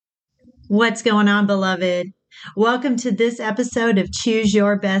What's going on, beloved? Welcome to this episode of Choose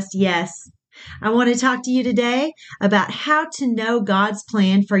Your Best Yes. I want to talk to you today about how to know God's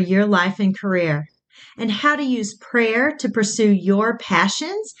plan for your life and career, and how to use prayer to pursue your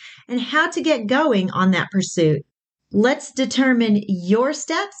passions, and how to get going on that pursuit. Let's determine your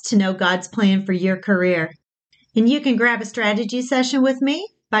steps to know God's plan for your career. And you can grab a strategy session with me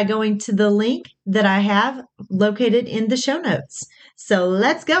by going to the link that I have located in the show notes. So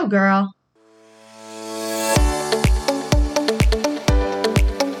let's go, girl.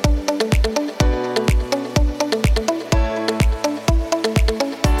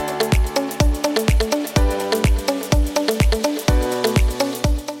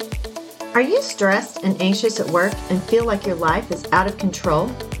 Are you stressed and anxious at work and feel like your life is out of control?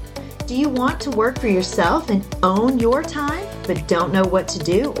 Do you want to work for yourself and own your time, but don't know what to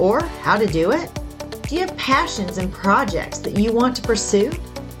do or how to do it? Do you have passions and projects that you want to pursue?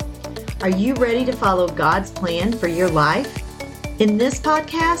 Are you ready to follow God's plan for your life? In this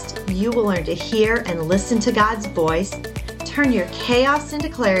podcast, you will learn to hear and listen to God's voice, turn your chaos into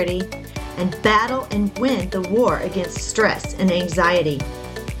clarity, and battle and win the war against stress and anxiety.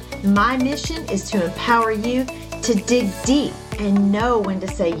 My mission is to empower you to dig deep and know when to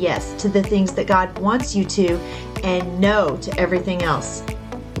say yes to the things that God wants you to and no to everything else.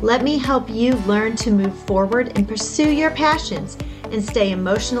 Let me help you learn to move forward and pursue your passions and stay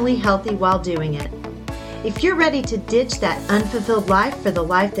emotionally healthy while doing it. If you're ready to ditch that unfulfilled life for the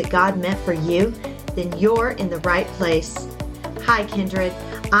life that God meant for you, then you're in the right place. Hi, Kindred.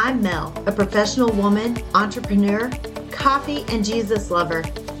 I'm Mel, a professional woman, entrepreneur, coffee, and Jesus lover.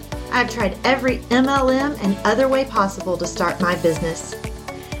 I've tried every MLM and other way possible to start my business.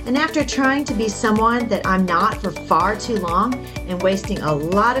 And after trying to be someone that I'm not for far too long and wasting a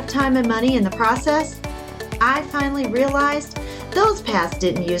lot of time and money in the process, I finally realized those paths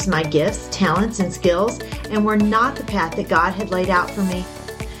didn't use my gifts, talents, and skills and were not the path that God had laid out for me.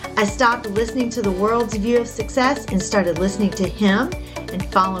 I stopped listening to the world's view of success and started listening to Him and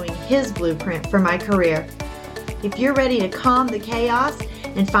following His blueprint for my career. If you're ready to calm the chaos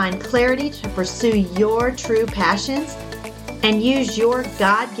and find clarity to pursue your true passions and use your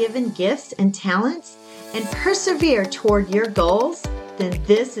God-given gifts and talents and persevere toward your goals, then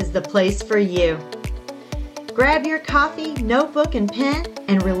this is the place for you. Grab your coffee, notebook, and pen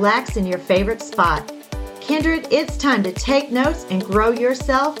and relax in your favorite spot. Kindred, it's time to take notes and grow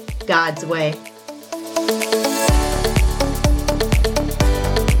yourself God's way.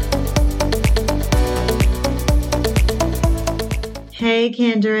 Hey,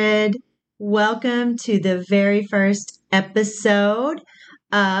 Kindred. Welcome to the very first episode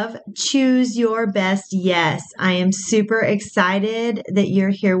of Choose Your Best Yes. I am super excited that you're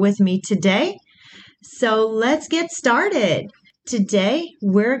here with me today. So let's get started. Today,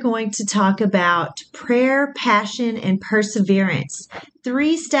 we're going to talk about prayer, passion, and perseverance.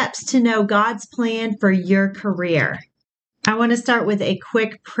 3 steps to know God's plan for your career. I want to start with a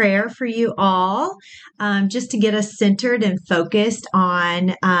quick prayer for you all, just to get us centered and focused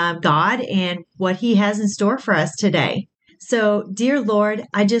on God and what He has in store for us today. So, dear Lord,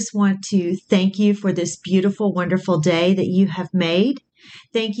 I just want to thank you for this beautiful, wonderful day that you have made.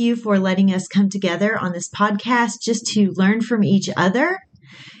 Thank you for letting us come together on this podcast just to learn from each other.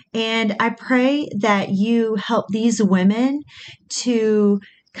 And I pray that you help these women to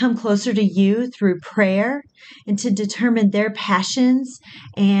come closer to you through prayer and to determine their passions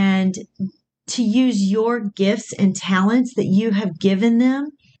and to use your gifts and talents that you have given them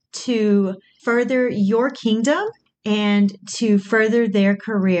to further your kingdom and to further their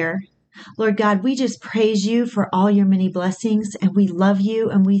career. Lord God, we just praise you for all your many blessings, and we love you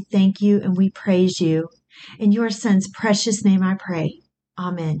and we thank you and we praise you. In your Son's precious name I pray.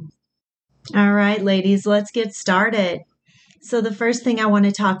 Amen. All right, ladies, let's get started. So the first thing I want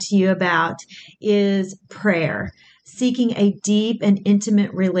to talk to you about is prayer, seeking a deep and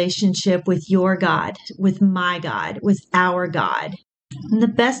intimate relationship with your God, with my God, with our God. And the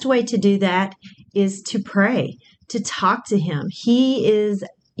best way to do that is to pray, to talk to Him. He is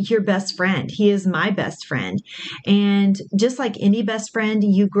your best friend. He is my best friend. And just like any best friend,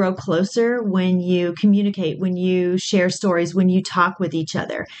 you grow closer when you communicate, when you share stories, when you talk with each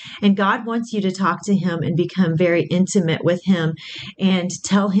other. And God wants you to talk to Him and become very intimate with Him and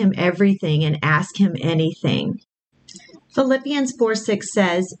tell Him everything and ask Him anything. Philippians 4:6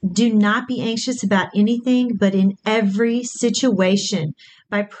 says, "Do not be anxious about anything, but in every situation,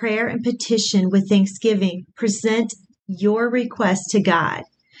 by prayer and petition with thanksgiving, present your request to God."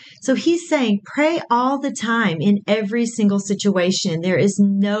 So he's saying, pray all the time in every single situation. There is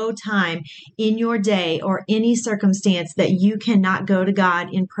no time in your day or any circumstance that you cannot go to God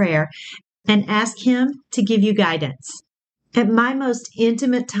in prayer and ask him to give you guidance. At my most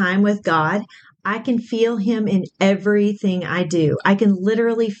intimate time with God, I can feel him in everything I do. I can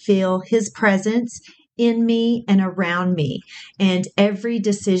literally feel his presence in me and around me. And every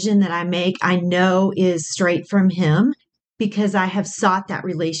decision that I make, I know is straight from him because I have sought that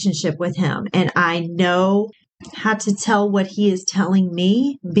relationship with him. And I know how to tell what he is telling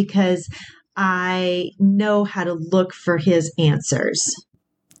me because I know how to look for his answers.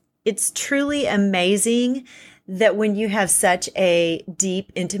 It's truly amazing that when you have such a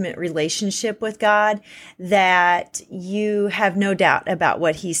deep, intimate relationship with God, that you have no doubt about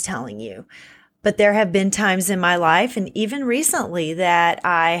what he's telling you. But there have been times in my life, and even recently, that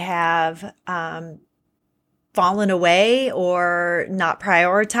I have fallen away or not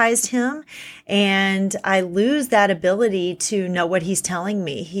prioritized him, and I lose that ability to know what he's telling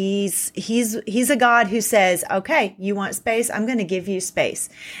me. He's a God who says, okay, you want space? I'm going to give you space.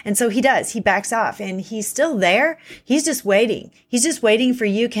 And so he does. He backs off, and he's still there. He's just waiting. He's just waiting for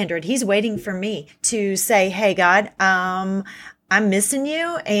you, Kindred. He's waiting for me to say, hey, God, I'm missing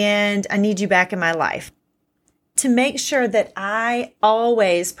you and I need you back in my life. To make sure that I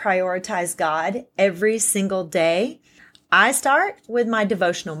always prioritize God every single day, I start with my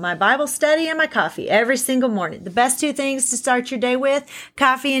devotional, my Bible study, and my coffee every single morning. The best two things to start your day with,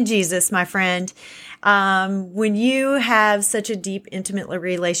 coffee and Jesus, my friend. When you have such a deep, intimate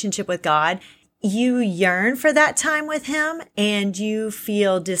relationship with God, you yearn for that time with him and you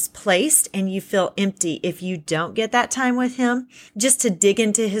feel displaced and you feel empty if you don't get that time with him, just to dig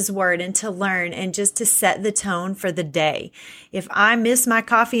into his word and to learn and just to set the tone for the day. If I miss my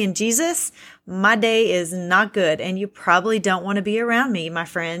coffee and Jesus, my day is not good and you probably don't want to be around me, my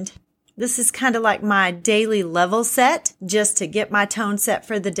friend. This is kind of like my daily level set just to get my tone set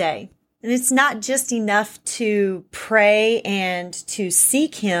for the day. And it's not just enough to pray and to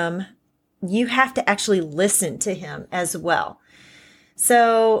seek him. You have to actually listen to him as well.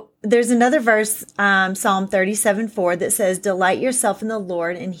 So there's another verse, Psalm 37:4, that says, delight yourself in the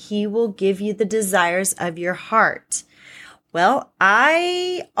Lord and he will give you the desires of your heart. Well,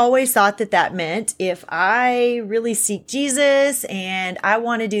 I always thought that meant if I really seek Jesus and I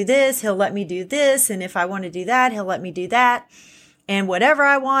want to do this, he'll let me do this. And if I want to do that, he'll let me do that. And whatever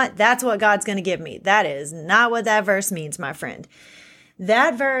I want, that's what God's going to give me. That is not what that verse means, my friend.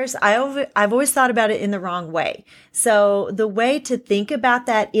 That verse, I've always thought about it in the wrong way. So the way to think about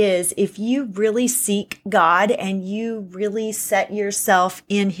that is if you really seek God and you really set yourself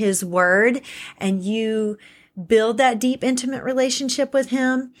in his word and you build that deep, intimate relationship with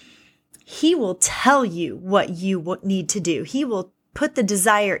him, he will tell you what you need to do. He will put the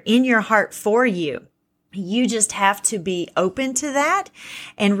desire in your heart for you. You just have to be open to that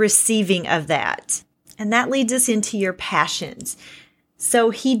and receiving of that. And that leads us into your passions.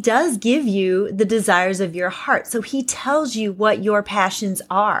 So he does give you the desires of your heart. So he tells you what your passions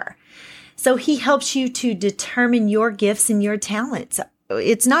are. So he helps you to determine your gifts and your talents.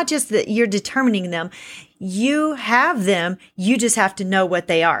 It's not just that you're determining them. You have them. You just have to know what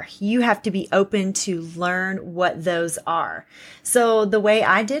they are. You have to be open to learn what those are. So the way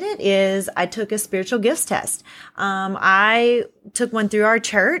I did it is I took a spiritual gifts test. I took one through our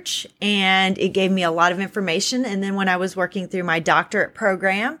church and it gave me a lot of information. And then when I was working through my doctorate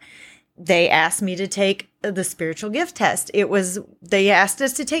program, they asked me to take the spiritual gift test. They asked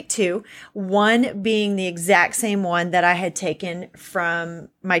us to take two, one being the exact same one that I had taken from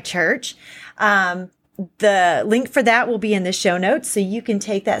my church. The link for that will be in the show notes. So you can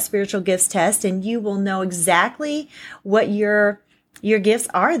take that spiritual gifts test and you will know exactly what your gifts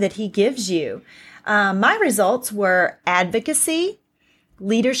are that he gives you. My results were advocacy,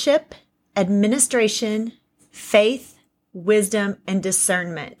 leadership, administration, faith, wisdom, and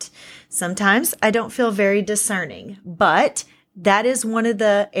discernment. Sometimes I don't feel very discerning, but that is one of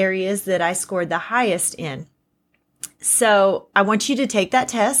the areas that I scored the highest in. So I want you to take that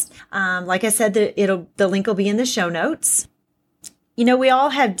test. Like I said, the link will be in the show notes. You know, we all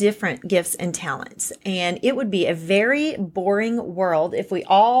have different gifts and talents, and it would be a very boring world if we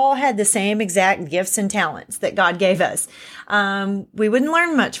all had the same exact gifts and talents that God gave us. We wouldn't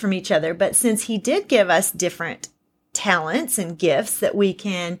learn much from each other, but since he did give us different talents and gifts that we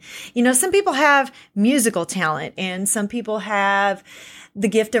can, some people have musical talent and some people have the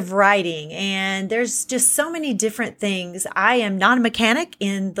gift of writing, and there's just so many different things. I am not a mechanic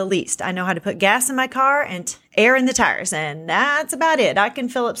in the least. I know how to put gas in my car and air in the tires, and that's about it. I can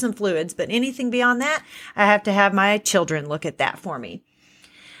fill up some fluids, but anything beyond that, I have to have my children look at that for me.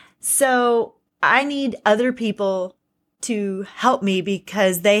 So I need other people to help me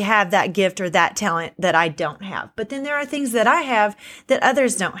because they have that gift or that talent that I don't have. But then there are things that I have that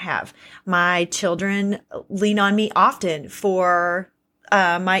others don't have. My children lean on me often for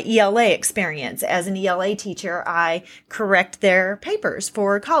my ELA experience. As an ELA teacher, I correct their papers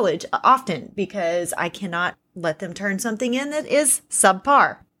for college often because I cannot let them turn something in that is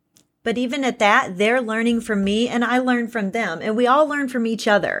subpar. But even at that, they're learning from me and I learn from them, and we all learn from each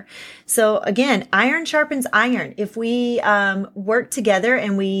other. So again, iron sharpens iron. If we work together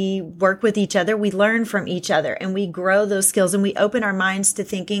and we work with each other, we learn from each other and we grow those skills, and we open our minds to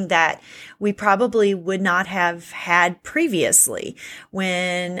thinking that we probably would not have had previously.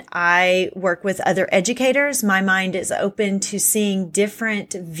 When I work with other educators, my mind is open to seeing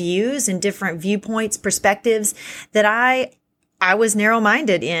different views and different viewpoints, perspectives that I was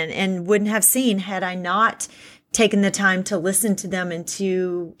narrow-minded in and wouldn't have seen had I not taken the time to listen to them and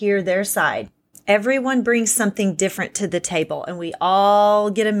to hear their side. Everyone brings something different to the table, and we all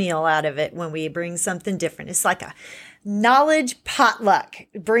get a meal out of it when we bring something different. It's like a knowledge potluck,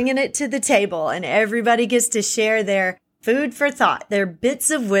 bringing it to the table, and everybody gets to share their food for thought, their bits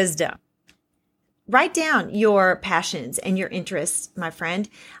of wisdom. Write down your passions and your interests, my friend,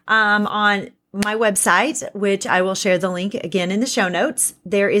 on my website, which I will share the link again in the show notes.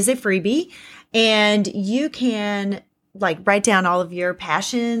 There is a freebie, and you can write down all of your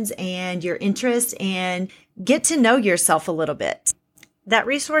passions and your interests and get to know yourself a little bit. That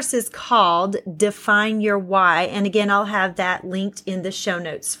resource is called Define Your Why. And again, I'll have that linked in the show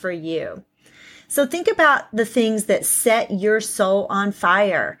notes for you. So think about the things that set your soul on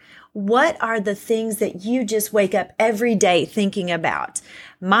fire. What are the things that you just wake up every day thinking about?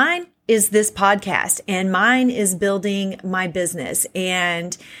 Mine is this podcast, and mine is building my business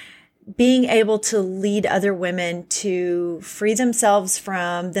and being able to lead other women to free themselves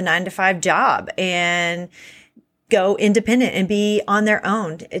from the 9-to-5 job and go independent and be on their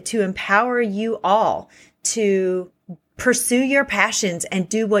own, to empower you all to pursue your passions and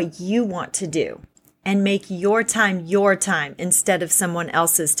do what you want to do and make your time instead of someone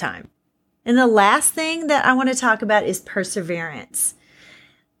else's time. And the last thing that I want to talk about is perseverance.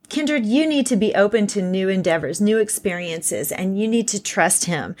 Kindred, you need to be open to new endeavors, new experiences, and you need to trust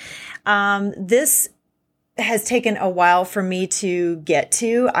him. This has taken a while for me to get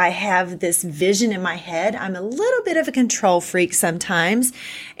to. I have this vision in my head. I'm a little bit of a control freak sometimes.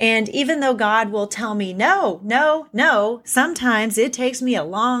 And even though God will tell me, no, no, no, sometimes it takes me a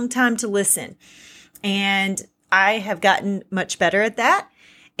long time to listen. And I have gotten much better at that.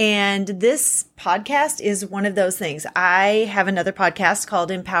 And this podcast is one of those things. I have another podcast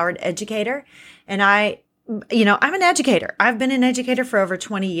called Empowered Educator, and I'm an educator. I've been an educator for over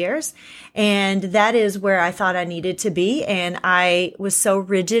 20 years, and that is where I thought I needed to be. And I was so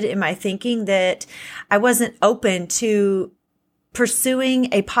rigid in my thinking that I wasn't open to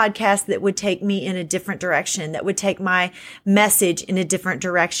pursuing a podcast that would take me in a different direction, that would take my message in a different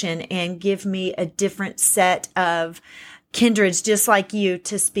direction and give me a different set of kindreds just like you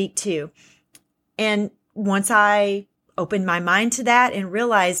to speak to. And once I opened my mind to that and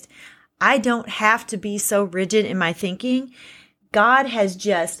realized I don't have to be so rigid in my thinking, God has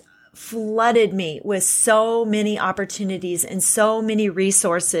just flooded me with so many opportunities and so many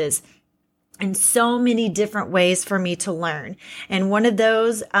resources and so many different ways for me to learn. And one of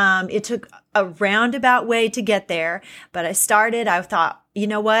those, it took a roundabout way to get there, but I thought, you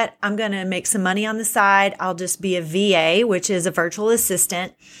know what? I'm going to make some money on the side. I'll just be a VA, which is a virtual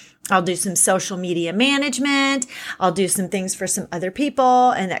assistant. I'll do some social media management. I'll do some things for some other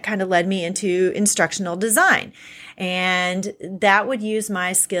people. And that kind of led me into instructional design. And that would use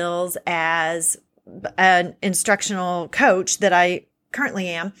my skills as an instructional coach that I currently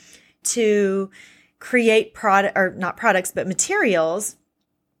am to create materials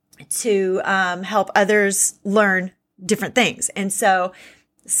to help others learn different things. And so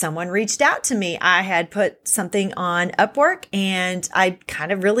someone reached out to me. I had put something on Upwork and I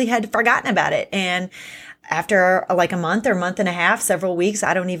kind of really had forgotten about it. And after like a month or month and a half, several weeks,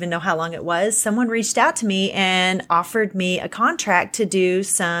 I don't even know how long it was, someone reached out to me and offered me a contract to do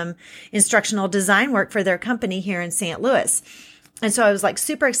some instructional design work for their company here in St. Louis. And so I was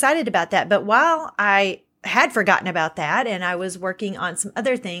super excited about that. But while I had forgotten about that and I was working on some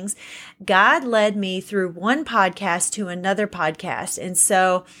other things, God led me through one podcast to another podcast. And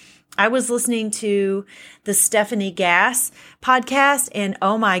so I was listening to the Stephanie Gass podcast, and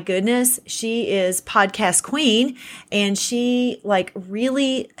oh my goodness, she is podcast queen. And she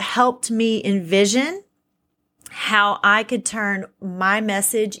really helped me envision how I could turn my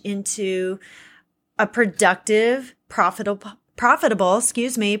message into a productive, profitable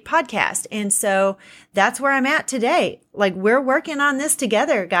podcast. And so that's where I'm at today. Like, we're working on this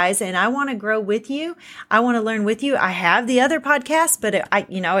together, guys, and I want to grow with you. I want to learn with you. I have the other podcast, but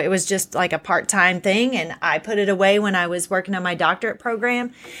it was just like a part-time thing, and I put it away when I was working on my doctorate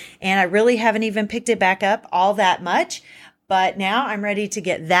program, and I really haven't even picked it back up all that much. But now I'm ready to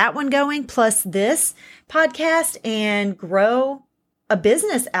get that one going, plus this podcast, and grow a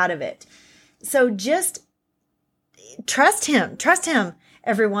business out of it. So just trust him,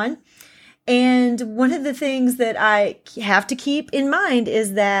 everyone. And one of the things that I have to keep in mind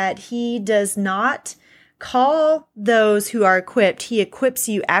is that he does not call those who are equipped. He equips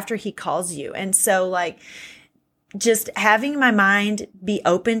you after he calls you. And so just having my mind be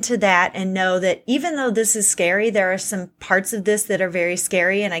open to that and know that even though this is scary, there are some parts of this that are very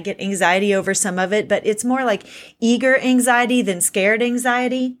scary, and I get anxiety over some of it, but it's more like eager anxiety than scared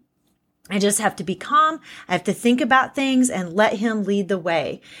anxiety. I just have to be calm. I have to think about things and let him lead the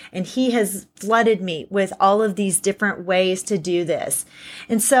way. And he has flooded me with all of these different ways to do this.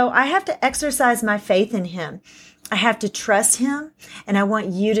 And so I have to exercise my faith in him. I have to trust him, and I want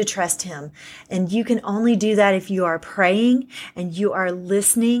you to trust him. And you can only do that if you are praying and you are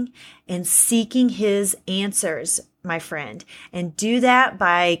listening and seeking his answers, my friend. And do that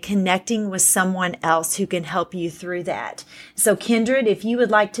by connecting with someone else who can help you through that. So Kindred, if you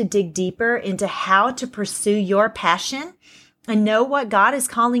would like to dig deeper into how to pursue your passion and know what God is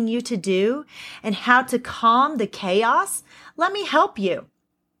calling you to do and how to calm the chaos, let me help you.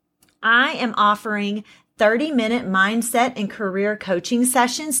 I am offering 30-minute mindset and career coaching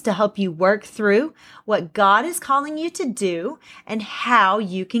sessions to help you work through what God is calling you to do and how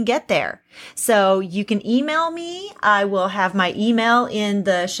you can get there. So you can email me. I will have my email in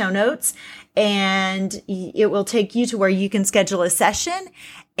the show notes, and it will take you to where you can schedule a session.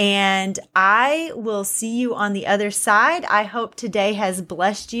 And I will see you on the other side. I hope today has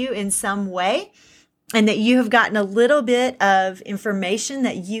blessed you in some way, and that you have gotten a little bit of information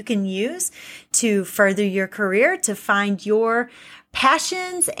that you can use to further your career, to find your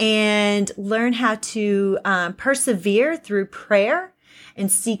passions, and learn how to persevere through prayer and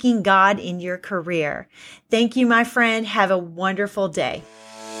seeking God in your career. Thank you, my friend. Have a wonderful day.